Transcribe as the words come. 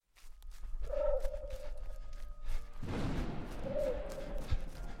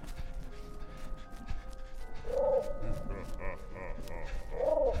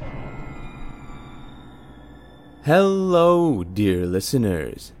Hello, dear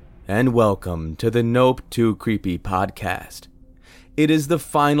listeners, and welcome to the Nope Too Creepy podcast. It is the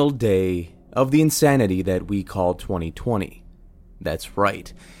final day of the insanity that we call 2020. That's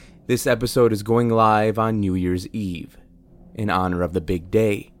right, this episode is going live on New Year's Eve. In honor of the big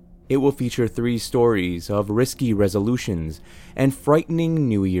day, it will feature 3 stories of risky resolutions and frightening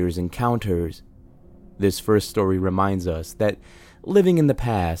New Year's encounters. This first story reminds us that living in the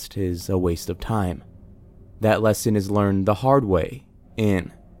past is a waste of time. That lesson is learned the hard way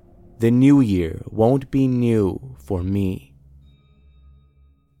in The New Year Won't Be New for Me.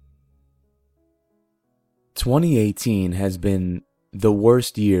 2018 has been the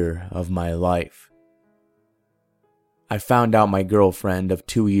worst year of my life. I found out my girlfriend of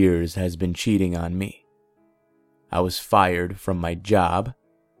 2 years has been cheating on me. I was fired from my job.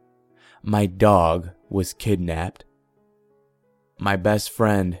 My dog was kidnapped. My best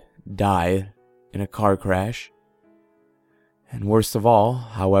friend died in a car crash. And worst of all,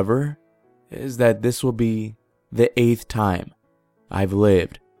 however, is that this will be the 8th time I've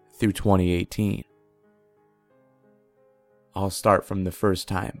lived through 2018. I'll start from the first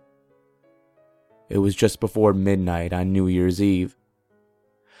time. It was just before midnight on New Year's Eve.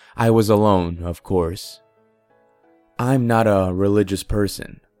 I was alone, of course. I'm not a religious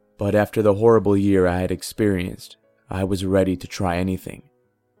person, but after the horrible year I had experienced, I was ready to try anything.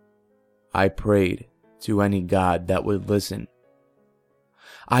 I prayed to any God that would listen.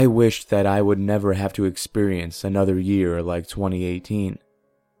 I wished that I would never have to experience another year like 2018.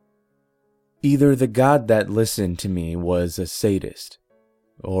 Either the God that listened to me was a sadist,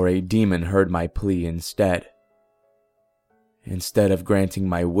 or a demon heard my plea instead. Instead of granting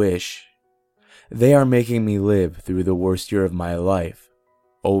my wish, they are making me live through the worst year of my life,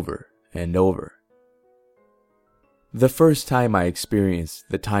 over and over. The first time I experienced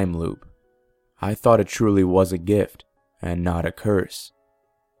the time loop, I thought it truly was a gift and not a curse.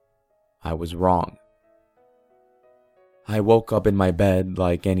 I was wrong. I woke up in my bed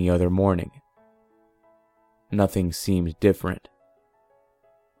like any other morning. Nothing seemed different.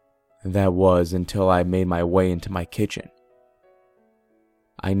 That was until I made my way into my kitchen.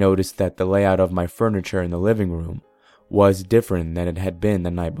 I noticed that the layout of my furniture in the living room was different than it had been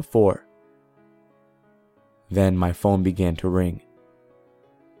the night before. Then my phone began to ring.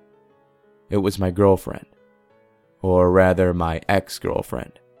 It was my girlfriend, or rather my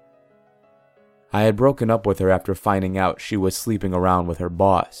ex-girlfriend. I had broken up with her after finding out she was sleeping around with her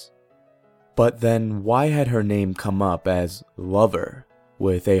boss. But then why had her name come up as lover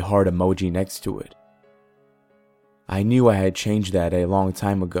with a heart emoji next to it? I knew I had changed that a long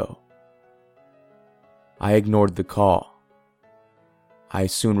time ago. I ignored the call. I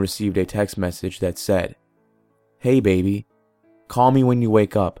soon received a text message that said, "Hey baby, call me when you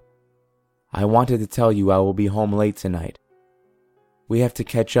wake up. I wanted to tell you I will be home late tonight. We have to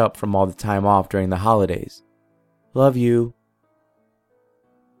catch up from all the time off during the holidays. Love you."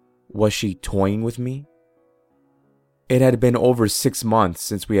 Was she toying with me? It had been over 6 months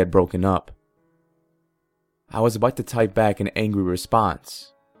since we had broken up. I was about to type back an angry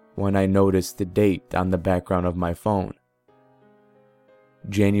response when I noticed the date on the background of my phone.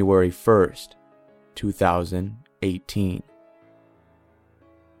 January 1st, 2018.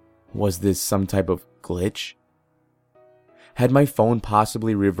 Was this some type of glitch? Had my phone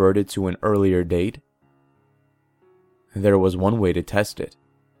possibly reverted to an earlier date? There was one way to test it.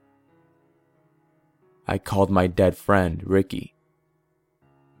 I called my dead friend, Ricky.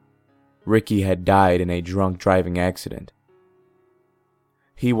 Ricky had died in a drunk driving accident.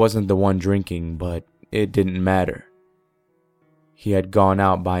 He wasn't the one drinking, but it didn't matter. He had gone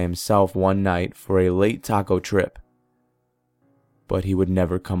out by himself one night for a late taco trip, but he would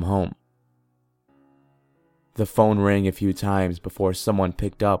never come home. The phone rang a few times before someone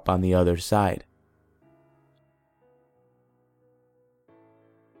picked up on the other side.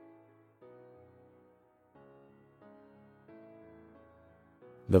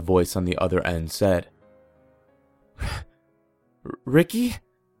 The voice on the other end said, "Ricky?"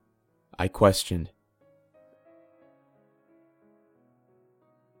 I questioned.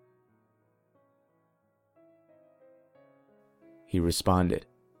 He responded.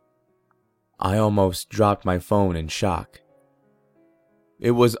 I almost dropped my phone in shock.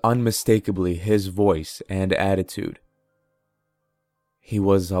 It was unmistakably his voice and attitude. He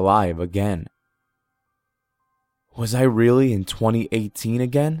was alive again. Was I really in 2018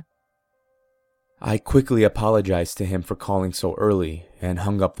 again? I quickly apologized to him for calling so early and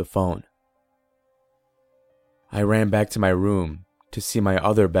hung up the phone. I ran back to my room to see my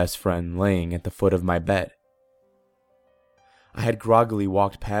other best friend laying at the foot of my bed. I had groggily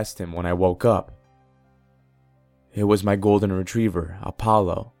walked past him when I woke up. It was my golden retriever,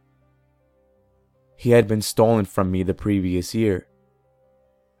 Apollo. He had been stolen from me the previous year.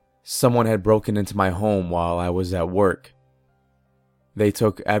 Someone had broken into my home while I was at work. They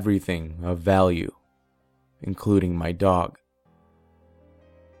took everything of value, including my dog.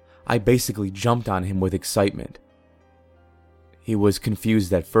 I basically jumped on him with excitement. He was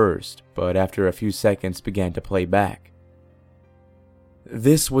confused at first, but after a few seconds began to play back.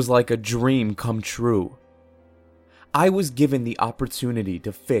 This was like a dream come true. I was given the opportunity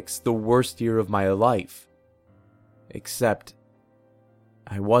to fix the worst year of my life. Except,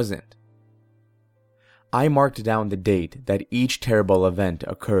 I wasn't. I marked down the date that each terrible event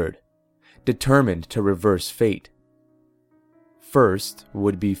occurred, determined to reverse fate. First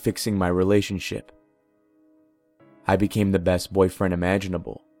would be fixing my relationship. I became the best boyfriend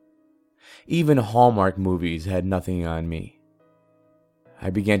imaginable. Even Hallmark movies had nothing on me. I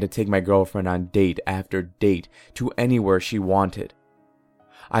began to take my girlfriend on date after date to anywhere she wanted.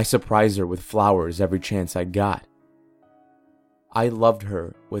 I surprised her with flowers every chance I got. I loved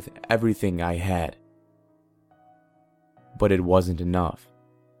her with everything I had. But it wasn't enough.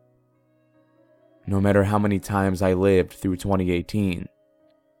 No matter how many times I lived through 2018,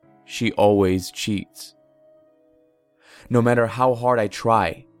 she always cheats. No matter how hard I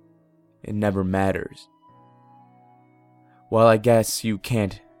try, it never matters. Well, I guess you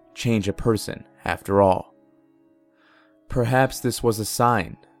can't change a person after all. Perhaps this was a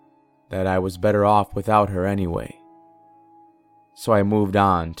sign that I was better off without her anyway. So I moved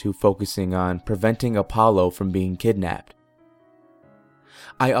on to focusing on preventing Apollo from being kidnapped.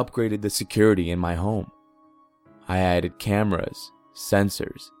 I upgraded the security in my home. I added cameras,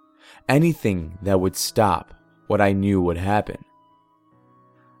 sensors, anything that would stop what I knew would happen.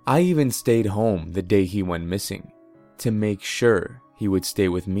 I even stayed home the day he went missing to make sure he would stay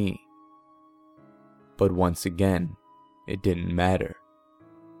with me. But once again, it didn't matter.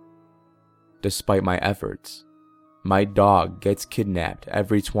 Despite my efforts, my dog gets kidnapped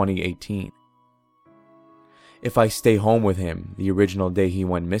every 2018. If I stay home with him the original day he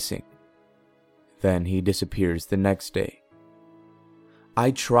went missing, then he disappears the next day. I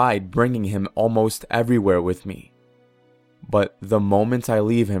tried bringing him almost everywhere with me, but the moment I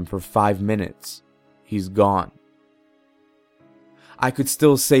leave him for 5 minutes, he's gone. I could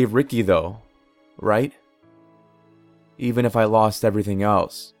still save Ricky though, right? Even if I lost everything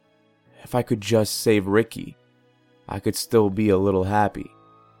else, if I could just save Ricky, I could still be a little happy.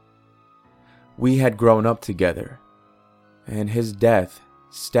 We had grown up together, and his death,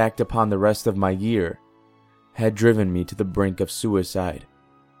 stacked upon the rest of my year, had driven me to the brink of suicide.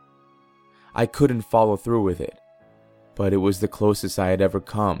 I couldn't follow through with it, but it was the closest I had ever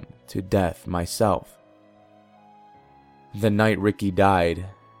come to death myself. The night Ricky died,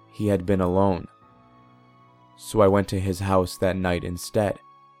 he had been alone, so I went to his house that night instead.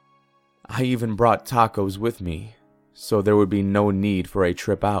 I even brought tacos with me, so there would be no need for a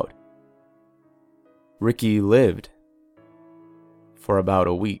trip out. Ricky lived for about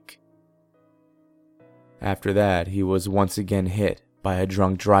a week. After that, he was once again hit by a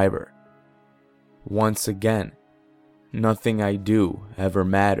drunk driver. Once again, nothing I do ever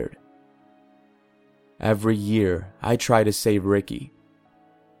mattered. Every year, I try to save Ricky,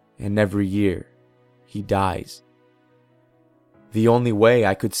 and every year, he dies. The only way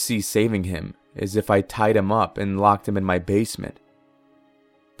I could see saving him is if I tied him up and locked him in my basement.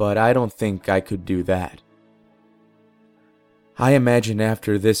 But I don't think I could do that. I imagine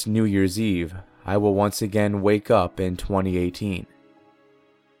after this New Year's Eve, I will once again wake up in 2018.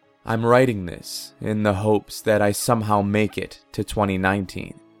 I'm writing this in the hopes that I somehow make it to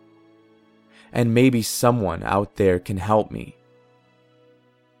 2019. And maybe someone out there can help me.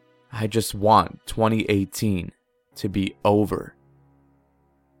 I just want 2018 to be over.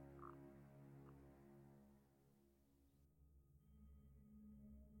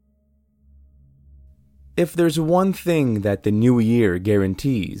 If there's one thing that the new year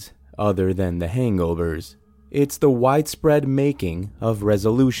guarantees, other than the hangovers, it's the widespread making of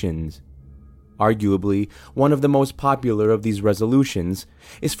resolutions. Arguably, one of the most popular of these resolutions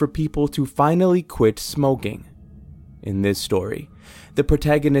is for people to finally quit smoking. In this story, the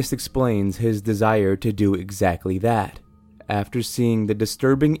protagonist explains his desire to do exactly that, after seeing the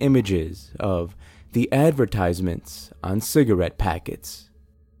disturbing images of the advertisements on cigarette packets.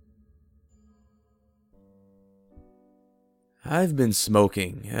 I've been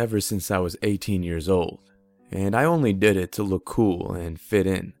smoking ever since I was 18 years old, and I only did it to look cool and fit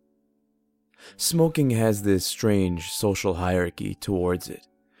in. Smoking has this strange social hierarchy towards it,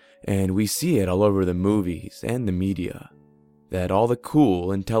 and we see it all over the movies and the media, that all the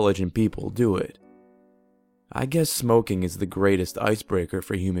cool, intelligent people do it. I guess smoking is the greatest icebreaker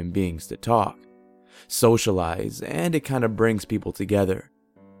for human beings to talk, socialize, and it kind of brings people together.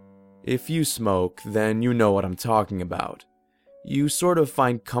 If you smoke, then you know what I'm talking about. You sort of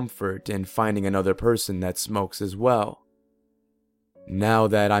find comfort in finding another person that smokes as well. Now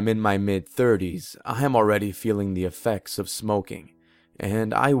that I'm in my mid-30s, I am already feeling the effects of smoking,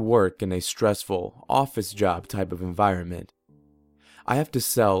 and I work in a stressful, office job type of environment. I have to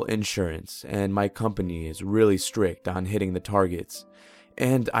sell insurance, and my company is really strict on hitting the targets,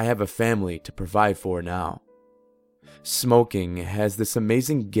 and I have a family to provide for now. Smoking has this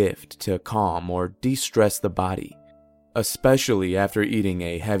amazing gift to calm or de-stress the body, especially after eating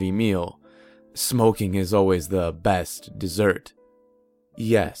a heavy meal. Smoking is always the best dessert.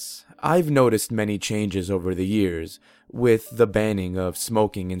 Yes, I've noticed many changes over the years, with the banning of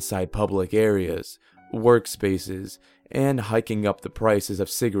smoking inside public areas, workspaces, and hiking up the prices of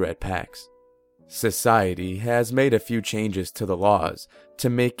cigarette packs. Society has made a few changes to the laws to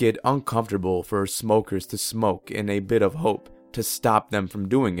make it uncomfortable for smokers to smoke in a bit of hope to stop them from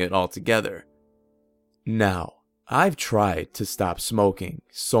doing it altogether. Now, I've tried to stop smoking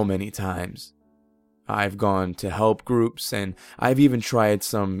so many times. I've gone to help groups and I've even tried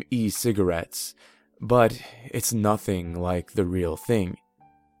some e-cigarettes, but it's nothing like the real thing.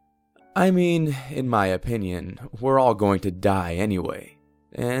 I mean, in my opinion, we're all going to die anyway,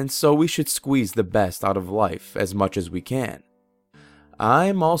 and so we should squeeze the best out of life as much as we can.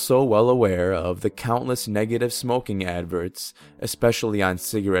 I'm also well aware of the countless negative smoking adverts, especially on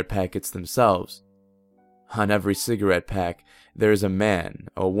cigarette packets themselves. On every cigarette pack, there is a man,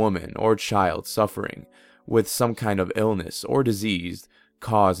 a woman, or child suffering with some kind of illness or disease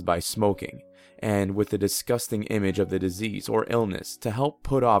caused by smoking, and with a disgusting image of the disease or illness to help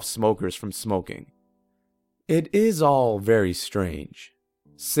put off smokers from smoking. It is all very strange.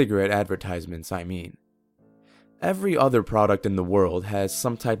 Cigarette advertisements, I mean. Every other product in the world has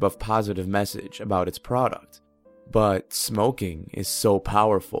some type of positive message about its product, but smoking is so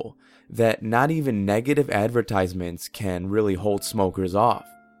powerful that not even negative advertisements can really hold smokers off.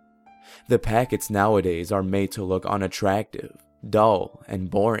 The packets nowadays are made to look unattractive, dull, and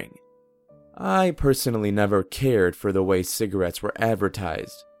boring. I personally never cared for the way cigarettes were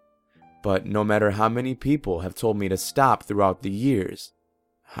advertised, but no matter how many people have told me to stop throughout the years,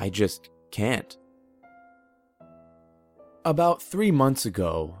 I just can't. About 3 months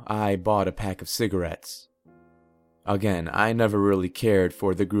ago, I bought a pack of cigarettes. Again, I never really cared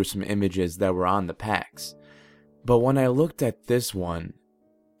for the gruesome images that were on the packs, but when I looked at this one,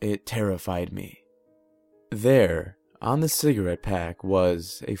 it terrified me. There, on the cigarette pack,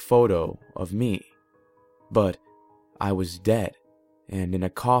 was a photo of me, but I was dead and in a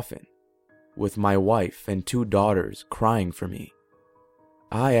coffin, with my wife and 2 daughters crying for me.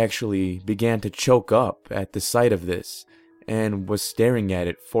 I actually began to choke up at the sight of this and was staring at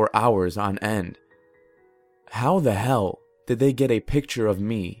it for hours on end. How the hell did they get a picture of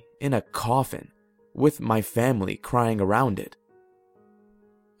me in a coffin with my family crying around it?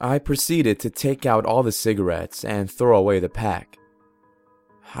 I proceeded to take out all the cigarettes and throw away the pack.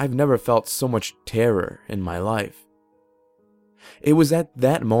 I've never felt so much terror in my life. It was at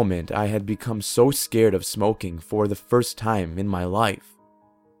that moment I had become so scared of smoking for the first time in my life.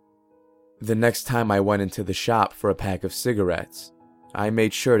 The next time I went into the shop for a pack of cigarettes, I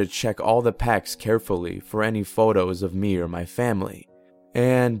made sure to check all the packs carefully for any photos of me or my family,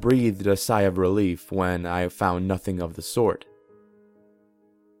 and breathed a sigh of relief when I found nothing of the sort.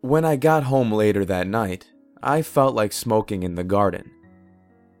 When I got home later that night, I felt like smoking in the garden.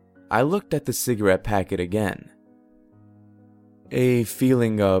 I looked at the cigarette packet again. A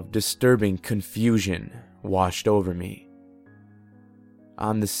feeling of disturbing confusion washed over me.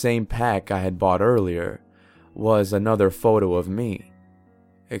 On the same pack I had bought earlier was another photo of me,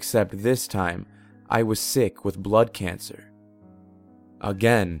 except this time I was sick with blood cancer.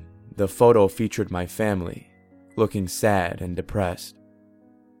 Again, the photo featured my family, looking sad and depressed.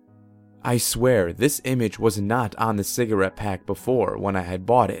 I swear this image was not on the cigarette pack before when I had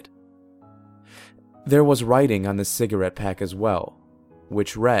bought it. There was writing on the cigarette pack as well,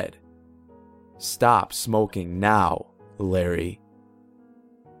 which read, "Stop smoking now, Larry."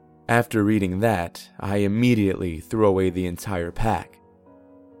 After reading that, I immediately threw away the entire pack.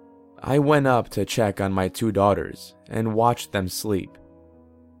 I went up to check on my 2 daughters and watched them sleep.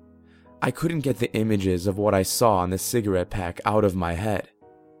 I couldn't get the images of what I saw on the cigarette pack out of my head.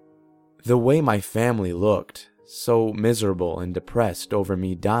 The way my family looked, so miserable and depressed over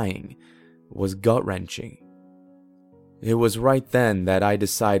me dying, was gut-wrenching. It was right then that I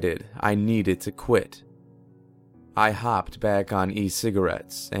decided I needed to quit. I hopped back on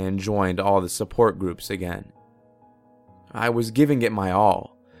e-cigarettes and joined all the support groups again, I was giving it my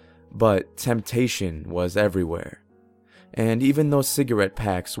all, but temptation was everywhere. And even though cigarette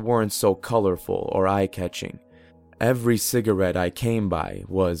packs weren't so colorful or eye-catching, every cigarette I came by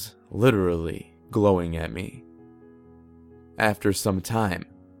was literally glowing at me. After some time,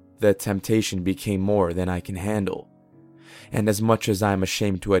 the temptation became more than I can handle, and as much as I'm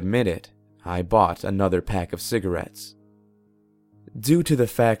ashamed to admit it, I bought another pack of cigarettes. Due to the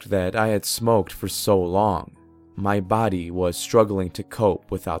fact that I had smoked for so long, my body was struggling to cope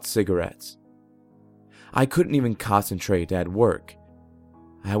without cigarettes. I couldn't even concentrate at work.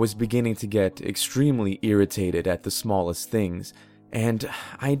 I was beginning to get extremely irritated at the smallest things, and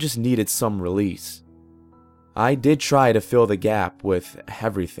I just needed some release. I did try to fill the gap with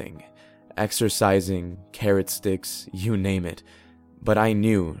everything, exercising, carrot sticks, you name it, but I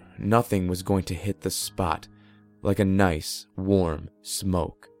knew nothing was going to hit the spot like a nice, warm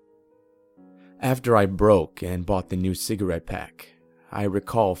smoke. After I broke and bought the new cigarette pack, I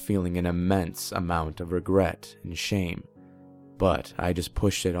recall feeling an immense amount of regret and shame, but I just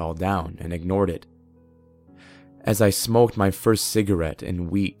pushed it all down and ignored it. As I smoked my first cigarette in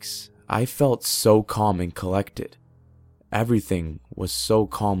weeks, I felt so calm and collected. Everything was so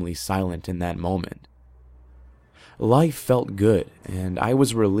calmly silent in that moment. Life felt good, and I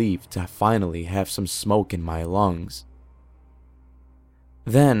was relieved to finally have some smoke in my lungs.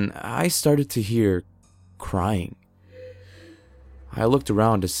 Then I started to hear crying. I looked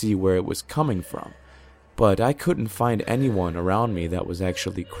around to see where it was coming from, but I couldn't find anyone around me that was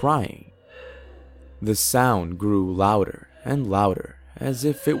actually crying. The sound grew louder and louder, as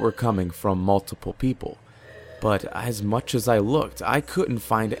if it were coming from multiple people, but as much as I looked, I couldn't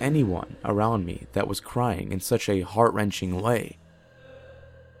find anyone around me that was crying in such a heart-wrenching way.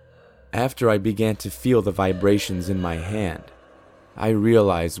 After I began to feel the vibrations in my hand, I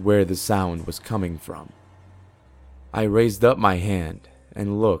realized where the sound was coming from. I raised up my hand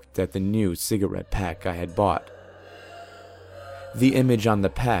and looked at the new cigarette pack I had bought. The image on the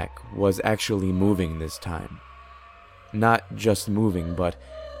pack was actually moving this time. Not just moving, but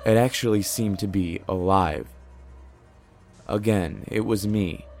it actually seemed to be alive. Again, it was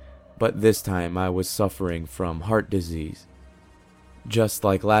me, but this time I was suffering from heart disease. Just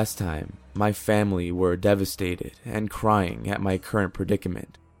like last time, my family were devastated and crying at my current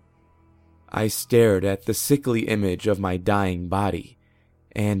predicament. I stared at the sickly image of my dying body,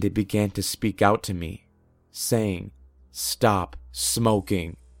 and it began to speak out to me, saying, "Stop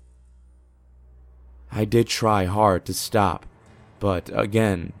smoking." I did try hard to stop, but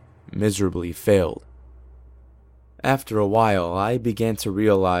again, miserably failed. After a while, I began to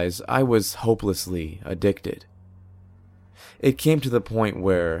realize I was hopelessly addicted. It came to the point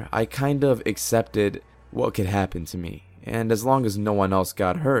where I kind of accepted what could happen to me, and as long as no one else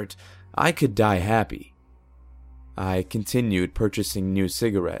got hurt, I could die happy. I continued purchasing new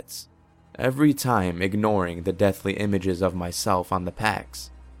cigarettes, every time ignoring the deathly images of myself on the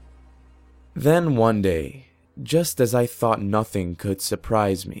packs. Then one day, just as I thought nothing could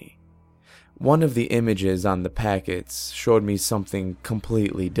surprise me, one of the images on the packets showed me something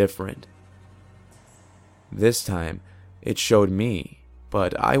completely different. This time, it showed me,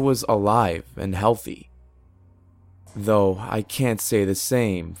 but I was alive and healthy. Though I can't say the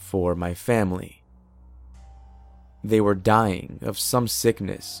same for my family. They were dying of some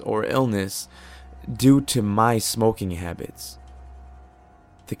sickness or illness due to my smoking habits.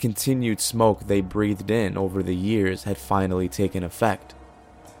 The continued smoke they breathed in over the years had finally taken effect.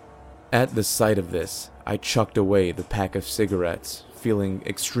 At the sight of this, I chucked away the pack of cigarettes, feeling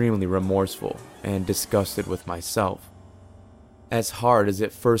extremely remorseful and disgusted with myself. As hard as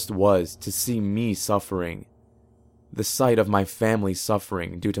it first was to see me suffering, the sight of my family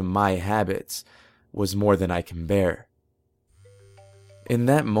suffering due to my habits was more than I can bear. In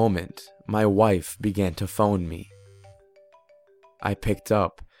that moment, my wife began to phone me. I picked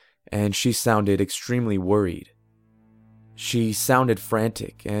up, and she sounded extremely worried. She sounded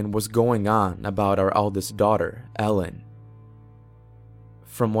frantic and was going on about our eldest daughter, Ellen.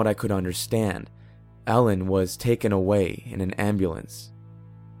 From what I could understand, Ellen was taken away in an ambulance.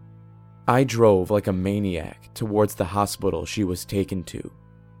 I drove like a maniac towards the hospital she was taken to,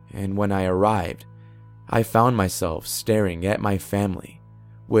 and when I arrived, I found myself staring at my family,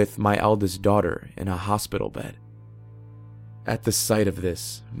 with my eldest daughter in a hospital bed. At the sight of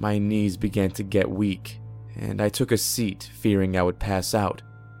this, my knees began to get weak, and I took a seat fearing I would pass out.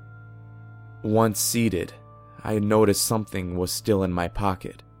 Once seated, I noticed something was still in my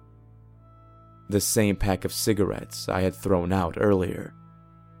pocket. The same pack of cigarettes I had thrown out earlier.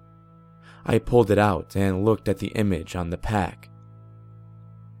 I pulled it out and looked at the image on the pack.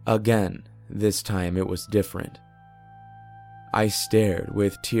 Again, this time it was different. I stared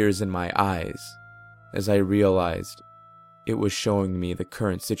with tears in my eyes as I realized it was showing me the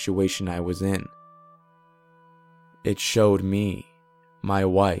current situation I was in. It showed me, my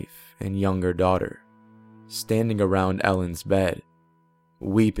wife and younger daughter, standing around Ellen's bed,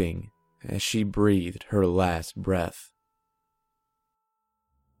 weeping as she breathed her last breath.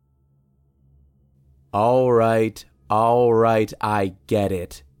 All right, I get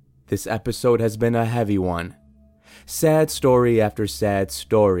it. This episode has been a heavy one. Sad story after sad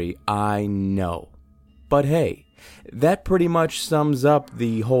story, I know. But hey, that pretty much sums up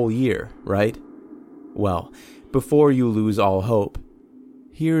the whole year, right? Well, before you lose all hope,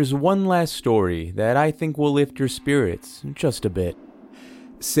 here's one last story that I think will lift your spirits just a bit.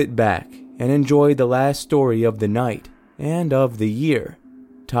 Sit back and enjoy the last story of the night and of the year,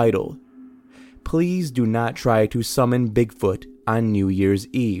 titled, "Please do not try to summon Bigfoot on New Year's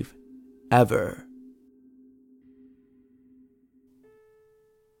Eve, ever."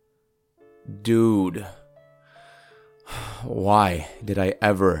 Dude, why did I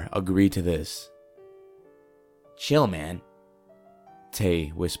ever agree to this? Chill, man, Tay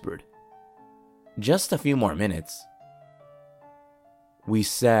whispered. just a few more minutes. We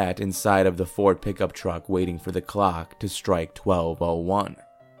sat inside of the Ford pickup truck waiting for the clock to strike 12:01.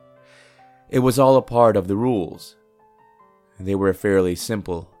 It was all a part of the rules. They were fairly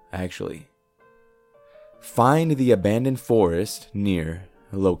simple, actually. Find the abandoned forest near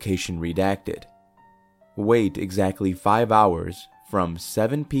location redacted. Wait exactly 5 hours from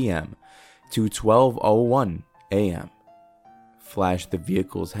 7 p.m. to 12:01 a.m. Flash the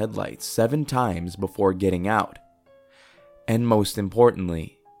vehicle's headlights 7 times before getting out. And most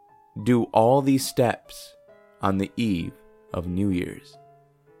importantly, do all these steps on the eve of New Year's.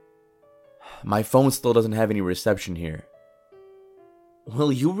 My phone still doesn't have any reception here.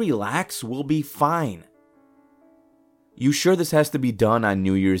 Will you relax? We'll be fine. You sure this has to be done on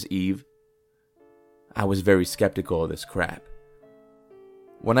New Year's Eve? I was very skeptical of this crap.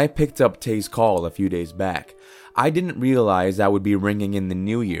 When I picked up Tay's call a few days back, I didn't realize I would be ringing in the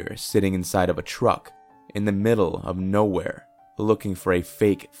new year sitting inside of a truck in the middle of nowhere looking for a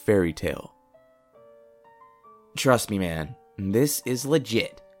fake fairy tale. Trust me, man, this is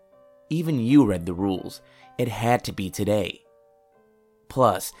legit. Even you read the rules. It had to be today.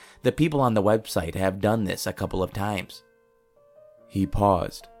 Plus, the people on the website have done this a couple of times. He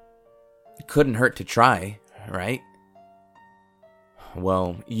paused. It couldn't hurt to try, right?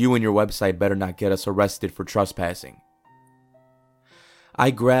 Well, you and your website better not get us arrested for trespassing.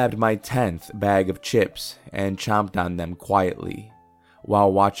 I grabbed my 10th bag of chips and chomped on them quietly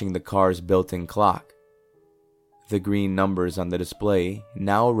while watching the car's built-in clock. The green numbers on the display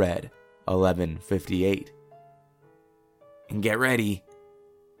now read 11:58. And get ready.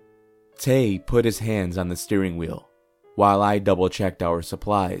 Tay put his hands on the steering wheel while I double-checked our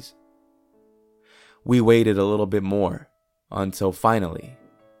supplies. We waited a little bit more until finally,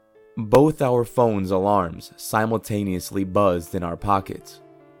 both our phone's alarms simultaneously buzzed in our pockets,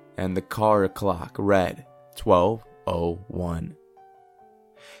 and the car clock read 12:01.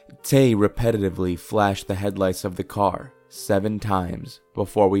 Tay repetitively flashed the headlights of the car 7 times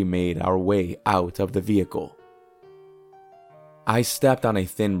before we made our way out of the vehicle. I stepped on a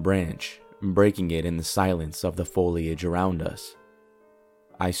thin branch, breaking it in the silence of the foliage around us.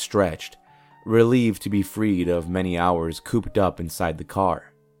 I stretched, relieved to be freed of many hours cooped up inside the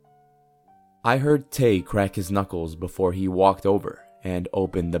car. I heard Tay crack his knuckles before he walked over and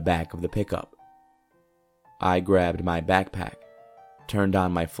opened the back of the pickup. I grabbed my backpack, turned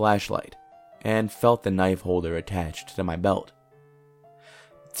on my flashlight, and felt the knife holder attached to my belt.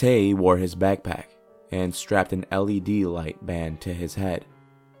 Tay wore his backpack and strapped an LED light band to his head.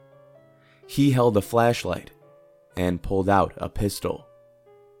 He held a flashlight and pulled out a pistol.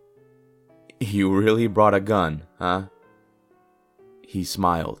 "You really brought a gun, huh?" He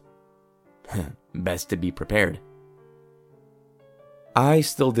smiled. Best to be prepared. I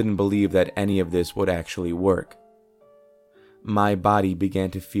still didn't believe that any of this would actually work. My body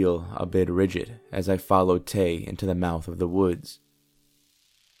began to feel a bit rigid as I followed Tay into the mouth of the woods.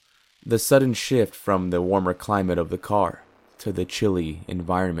 The sudden shift from the warmer climate of the car to the chilly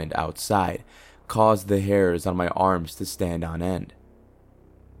environment outside caused the hairs on my arms to stand on end.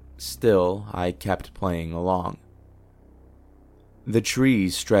 Still, I kept playing along. The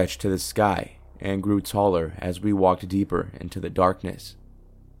trees stretched to the sky and grew taller as we walked deeper into the darkness.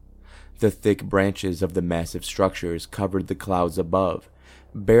 The thick branches of the massive structures covered the clouds above,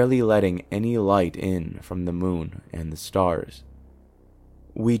 barely letting any light in from the moon and the stars.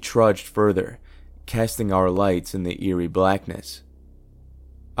 We trudged further, casting our lights in the eerie blackness.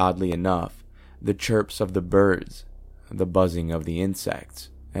 Oddly enough, the chirps of the birds, the buzzing of the insects,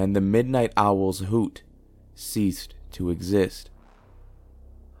 and the midnight owl's hoot ceased to exist.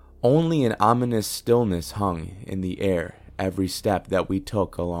 Only an ominous stillness hung in the air every step that we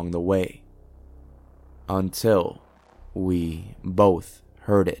took along the way, until we both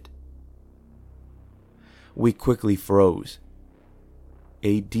heard it. We quickly froze.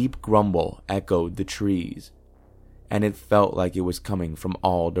 A deep grumble echoed the trees, and it felt like it was coming from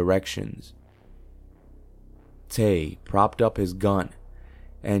all directions. Tay propped up his gun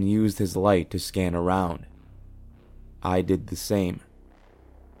and used his light to scan around. I did the same.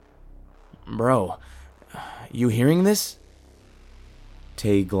 Bro, you hearing this?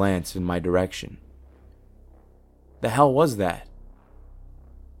 Tay glanced in my direction. The hell was that?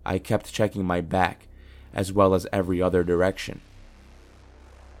 I kept checking my back, as well as every other direction.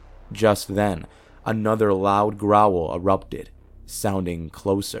 Just then, another loud growl erupted, sounding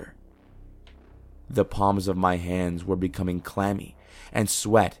closer. The palms of my hands were becoming clammy, and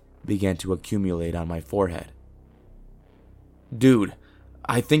sweat began to accumulate on my forehead. Dude,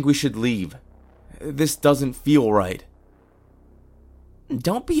 I think we should leave. This doesn't feel right.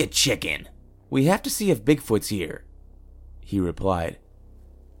 Don't be a chicken. We have to see if Bigfoot's here, he replied.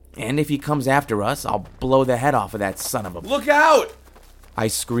 And if he comes after us, I'll blow the head off of that son of a... Look out! I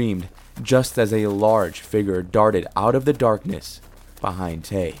screamed, just as a large figure darted out of the darkness behind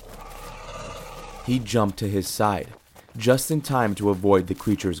Tay. He jumped to his side, just in time to avoid the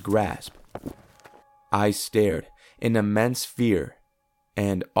creature's grasp. I stared in immense fear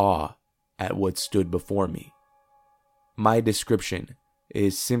and awe at what stood before me. My description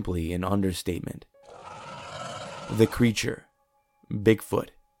is simply an understatement. The creature, Bigfoot,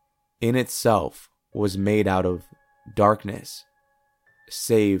 in itself was made out of darkness,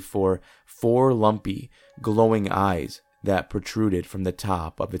 save for 4 lumpy, glowing eyes that protruded from the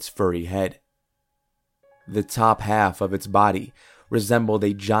top of its furry head. The top half of its body resembled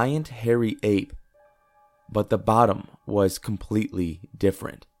a giant hairy ape, but the bottom was completely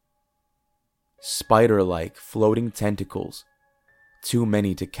different. Spider-like floating tentacles, too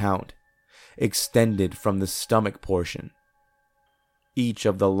many to count, extended from the stomach portion. Each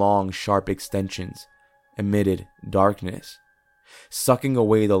of the long, sharp extensions emitted darkness, sucking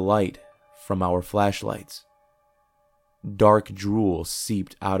away the light from our flashlights. Dark drool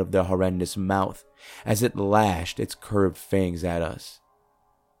seeped out of the horrendous mouth as it lashed its curved fangs at us.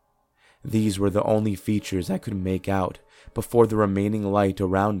 These were the only features I could make out before the remaining light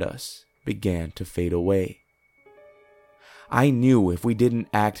around us began to fade away. I knew if we didn't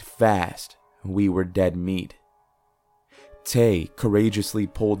act fast, we were dead meat. Tay courageously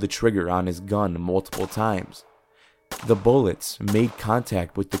pulled the trigger on his gun multiple times. The bullets made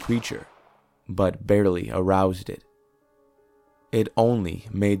contact with the creature, but barely aroused it. It only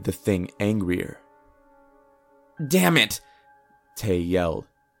made the thing angrier. Damn it! Tay yelled,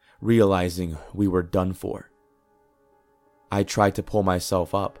 realizing we were done for. I tried to pull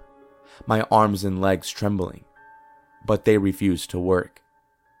myself up, my arms and legs trembling, but they refused to work.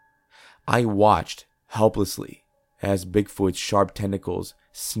 I watched helplessly as Bigfoot's sharp tentacles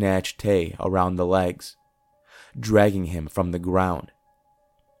snatched Tay around the legs, dragging him from the ground.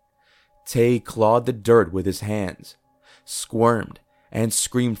 Tay clawed the dirt with his hands, squirmed, and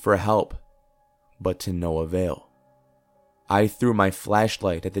screamed for help, but to no avail. I threw my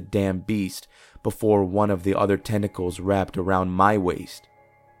flashlight at the damn beast before one of the other tentacles wrapped around my waist.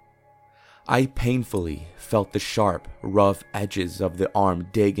 I painfully felt the sharp, rough edges of the arm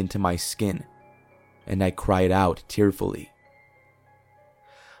dig into my skin, and I cried out tearfully.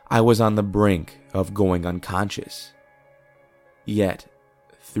 I was on the brink of going unconscious. Yet,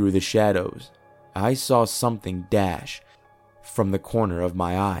 through the shadows, I saw something dash from the corner of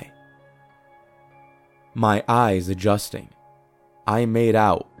my eye. My eyes adjusting, I made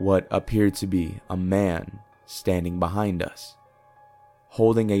out what appeared to be a man standing behind us,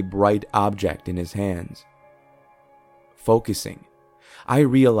 holding a bright object in his hands. Focusing, I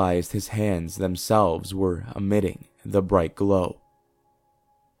realized his hands themselves were emitting the bright glow.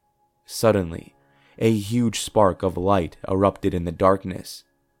 Suddenly, a huge spark of light erupted in the darkness,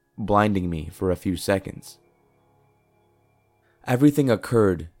 blinding me for a few seconds. Everything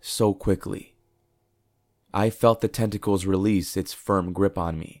occurred so quickly. I felt the tentacles release its firm grip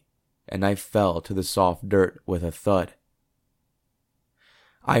on me, and I fell to the soft dirt with a thud.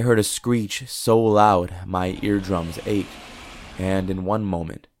 I heard a screech so loud my eardrums ached, and in one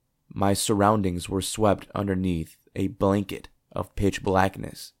moment, my surroundings were swept underneath a blanket of pitch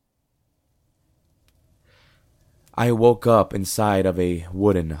blackness. I woke up inside of a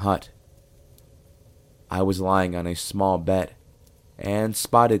wooden hut. I was lying on a small bed and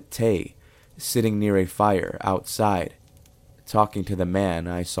spotted Tay sitting near a fire outside talking to the man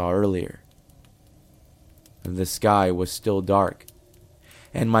I saw earlier. The sky was still dark,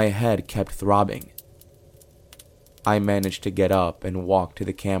 and my head kept throbbing. I managed to get up and walk to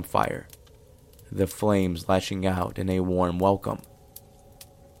the campfire, the flames lashing out in a warm welcome.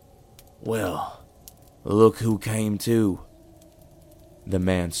 "Well, look who came to," the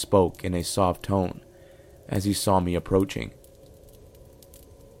man spoke in a soft tone as he saw me approaching.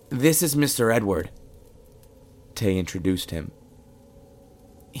 "This is Mr. Edward," Tay introduced him.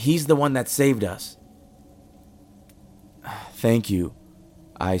 "He's the one that saved us." "Thank you,"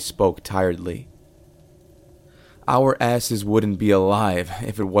 I spoke tiredly. "Our asses wouldn't be alive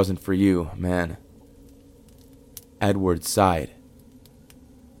if it wasn't for you, man." Edward sighed.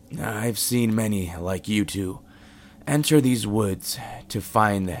 "I've seen many like you two enter these woods to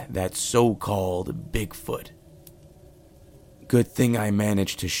find that so-called Bigfoot. Good thing I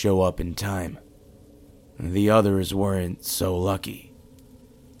managed to show up in time. The others weren't so lucky."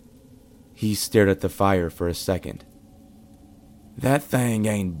 He stared at the fire for a second. "That thing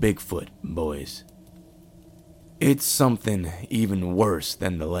ain't Bigfoot, boys. It's something even worse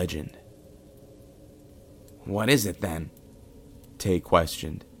than the legend." "What is it then?" Tay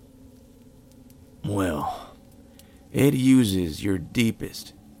questioned. "Well, it uses your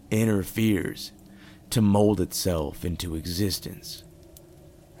deepest inner fears to mold itself into existence.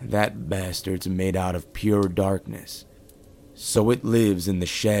 That bastard's made out of pure darkness, so it lives in the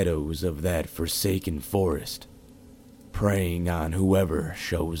shadows of that forsaken forest, preying on whoever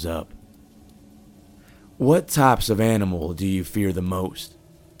shows up." "What types of animal do you fear the most?"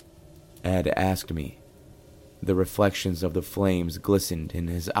 Ed asked me. The reflections of the flames glistened in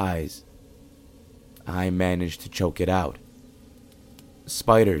his eyes. I managed to choke it out.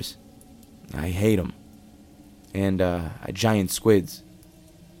 "Spiders. I hate them. And giant squids."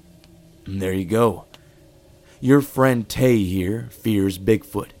 "There you go. Your friend Tay here fears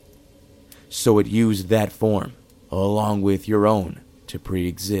Bigfoot, so it used that form, along with your own, to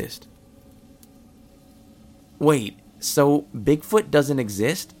pre-exist." "Wait, so Bigfoot doesn't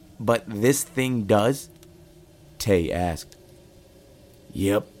exist, but this thing does?" Tay asked.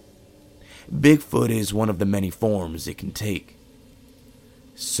 "Yep. Bigfoot is one of the many forms it can take.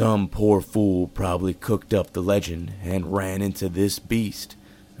 Some poor fool probably cooked up the legend and ran into this beast,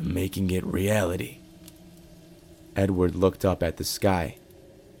 making it reality." Edward looked up at the sky.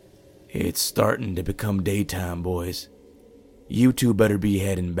 "It's starting to become daytime, boys. You two better be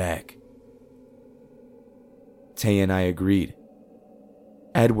heading back." Tay and I agreed.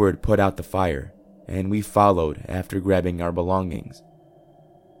 Edward put out the fire, and we followed after grabbing our belongings.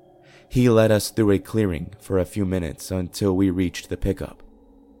 He led us through a clearing for a few minutes until we reached the pickup,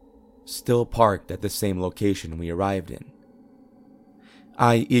 still parked at the same location we arrived in.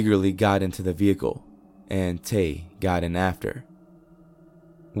 I eagerly got into the vehicle, and Tay got in after.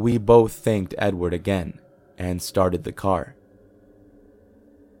 We both thanked Edward again and started the car.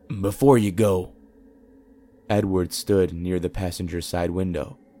 "Before you go," Edward stood near the passenger side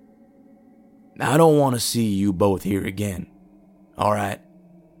window, "I don't want to see you both here again. All right?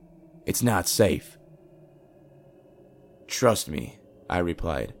 It's not safe." "Trust me," I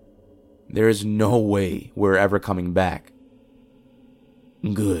replied. "There is no way we're ever coming back."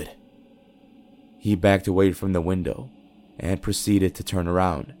 "Good." He backed away from the window and proceeded to turn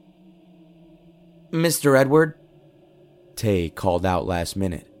around. "Mr. Edward?" Tay called out last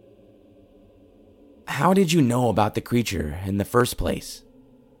minute. "How did you know about the creature in the first place?"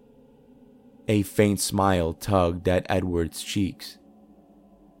 A faint smile tugged at Edward's cheeks.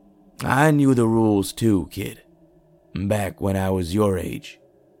 "I knew the rules too, kid. Back when I was your age."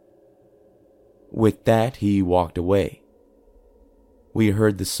 With that, he walked away. We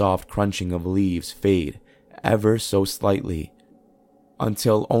heard the soft crunching of leaves fade ever so slightly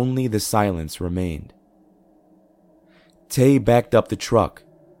until only the silence remained. Tay backed up the truck,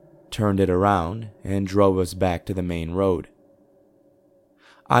 turned it around, and drove us back to the main road.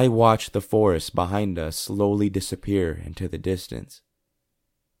 I watched the forest behind us slowly disappear into the distance.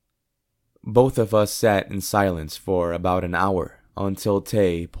 Both of us sat in silence for about an hour until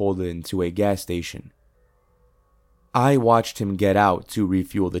Tay pulled into a gas station. I watched him get out to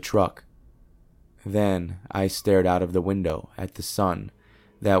refuel the truck. Then I stared out of the window at the sun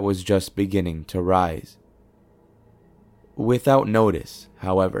that was just beginning to rise. Without notice,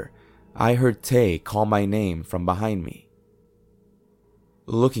 however, I heard Tay call my name from behind me.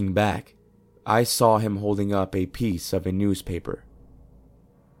 Looking back, I saw him holding up a piece of a newspaper.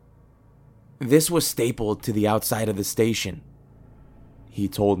 "This was stapled to the outside of the station," he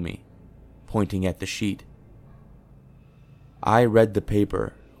told me, pointing at the sheet. I read the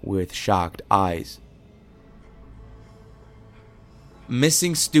paper with shocked eyes.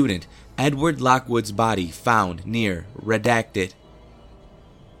 Missing student Edward Lockwood's body found near redacted.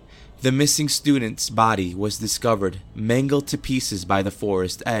 The missing student's body was discovered mangled to pieces by the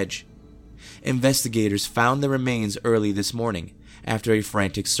forest edge. Investigators found the remains early this morning after a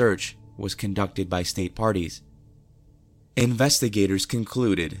frantic search was conducted by state parties. Investigators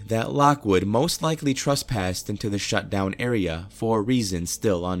concluded that Lockwood most likely trespassed into the shutdown area for reasons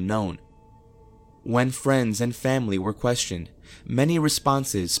still unknown. When friends and family were questioned, many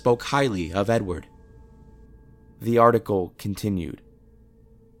responses spoke highly of Edward. The article continued,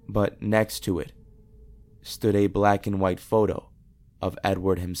 but next to it stood a black and white photo of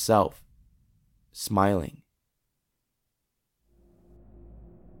Edward himself, smiling.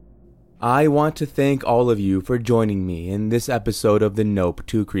 I want to thank all of you for joining me in this episode of the Nope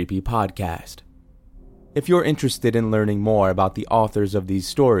Too Creepy podcast. If you're interested in learning more about the authors of these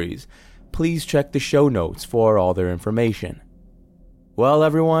stories, please check the show notes for all their information. Well,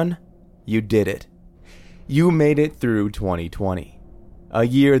 everyone, you did it. You made it through 2020, a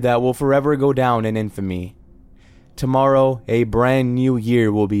year that will forever go down in infamy. Tomorrow, a brand new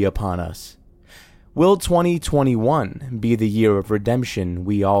year will be upon us. Will 2021 be the year of redemption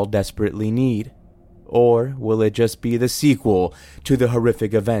we all desperately need? Or will it just be the sequel to the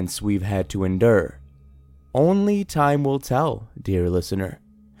horrific events we've had to endure? Only time will tell, dear listener.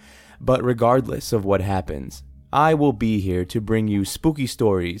 But regardless of what happens, I will be here to bring you spooky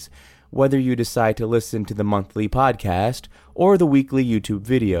stories, whether you decide to listen to the monthly podcast or the weekly YouTube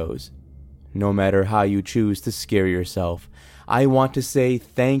videos. No matter how you choose to scare yourself, I want to say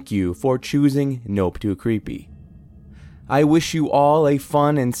thank you for choosing Nope Too Creepy. I wish you all a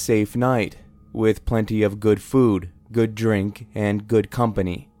fun and safe night, with plenty of good food, good drink, and good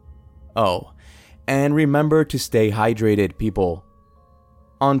company. Oh, and remember to stay hydrated, people.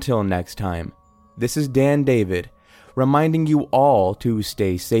 Until next time, this is Dan David, reminding you all to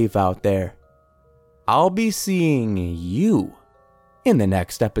stay safe out there. I'll be seeing you in the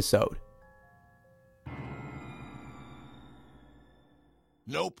next episode.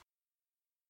 Nope.